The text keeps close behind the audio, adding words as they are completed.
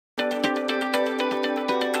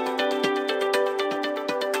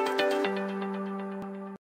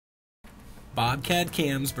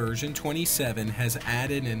BobCAD-CAM's version 27 has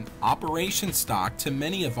added an operation stock to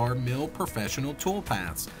many of our mill professional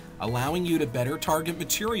toolpaths, allowing you to better target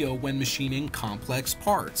material when machining complex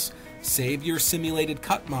parts, save your simulated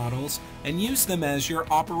cut models, and use them as your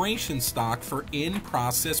operation stock for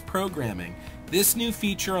in-process programming. This new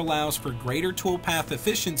feature allows for greater toolpath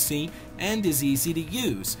efficiency and is easy to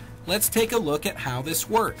use. Let's take a look at how this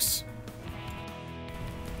works.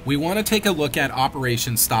 We want to take a look at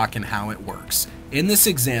operation stock and how it works. In this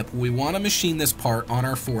example, we want to machine this part on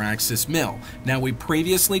our 4-axis mill. Now, we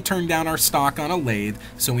previously turned down our stock on a lathe,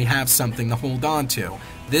 so we have something to hold on to.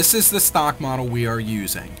 This is the stock model we are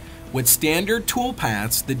using. With standard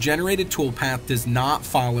toolpaths, the generated toolpath does not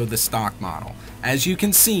follow the stock model. As you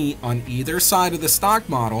can see, on either side of the stock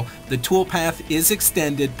model, the toolpath is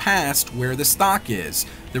extended past where the stock is.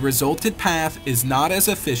 The resulted path is not as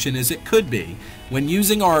efficient as it could be. When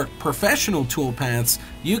using our professional toolpaths,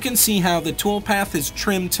 you can see how the toolpath is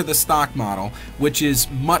trimmed to the stock model, which is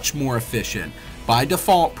much more efficient. By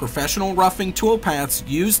default, professional roughing toolpaths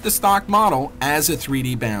use the stock model as a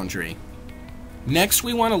 3D boundary. Next,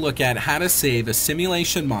 we want to look at how to save a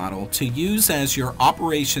simulation model to use as your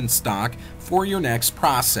operation stock for your next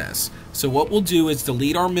process. So what we'll do is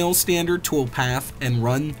delete our mill standard toolpath and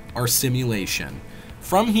run our simulation.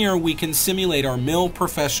 From here, we can simulate our mill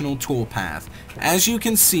professional toolpath. As you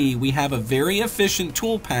can see, we have a very efficient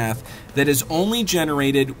toolpath that is only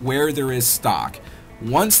generated where there is stock.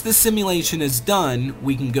 Once the simulation is done,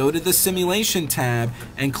 we can go to the Simulation tab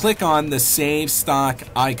and click on the Save Stock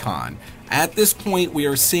icon. At this point, we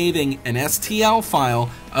are saving an STL file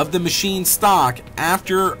of the machine stock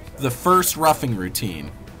after the first roughing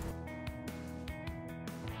routine.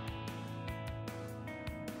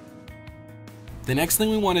 The next thing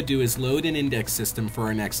we want to do is load an index system for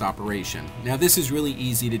our next operation. Now, this is really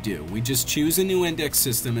easy to do. We just choose a new index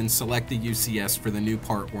system and select the UCS for the new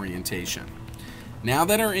part orientation. Now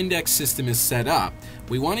that our index system is set up,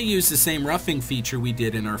 we want to use the same roughing feature we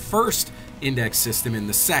did in our first index system in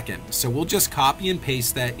the second. So we'll just copy and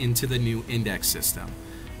paste that into the new index system.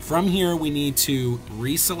 From here, we need to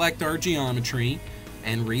reselect our geometry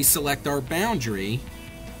and reselect our boundary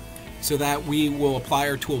so that we will apply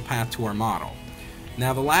our toolpath to our model.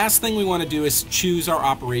 Now, the last thing we want to do is choose our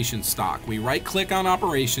operation stock. We right-click on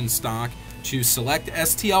operation stock, choose select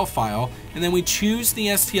STL file, and then we choose the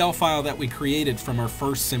STL file that we created from our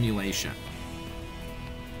first simulation.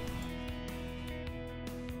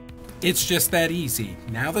 It's just that easy.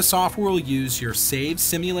 Now the software will use your saved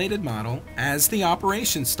simulated model as the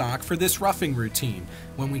operation stock for this roughing routine.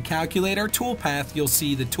 When we calculate our toolpath, you'll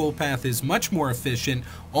see the toolpath is much more efficient,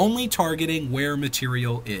 only targeting where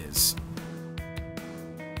material is.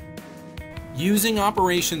 Using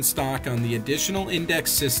operation stock on the additional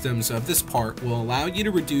index systems of this part will allow you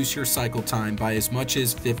to reduce your cycle time by as much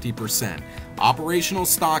as 50%. Operational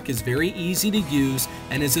stock is very easy to use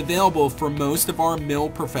and is available for most of our mill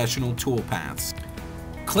professional toolpaths.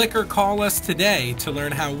 Click or call us today to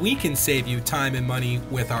learn how we can save you time and money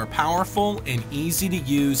with our powerful and easy to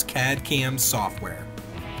use CAD-CAM software.